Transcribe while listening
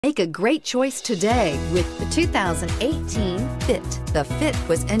Make a great choice today with the 2018 Fit. The Fit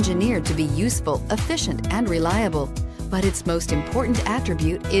was engineered to be useful, efficient, and reliable. But its most important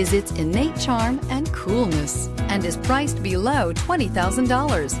attribute is its innate charm and coolness, and is priced below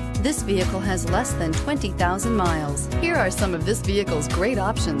 $20,000. This vehicle has less than 20,000 miles. Here are some of this vehicle's great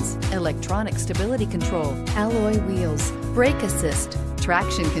options: electronic stability control, alloy wheels, brake assist,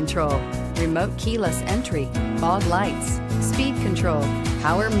 traction control, remote keyless entry, fog lights, speed control,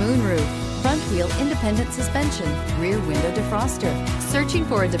 power moonroof, front wheel independent suspension, rear window defroster. Searching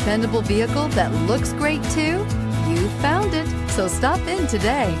for a dependable vehicle that looks great too? You found it, so stop in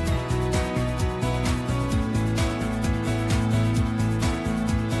today.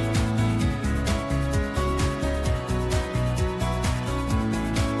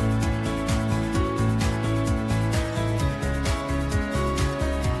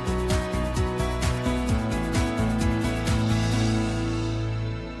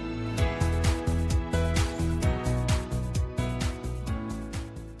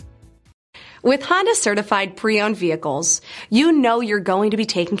 With Honda certified pre-owned vehicles, you know you're going to be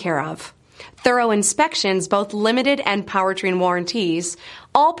taken care of. Thorough inspections, both limited and powertrain warranties,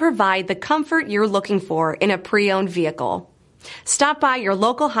 all provide the comfort you're looking for in a pre-owned vehicle. Stop by your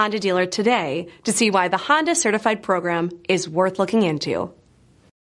local Honda dealer today to see why the Honda certified program is worth looking into.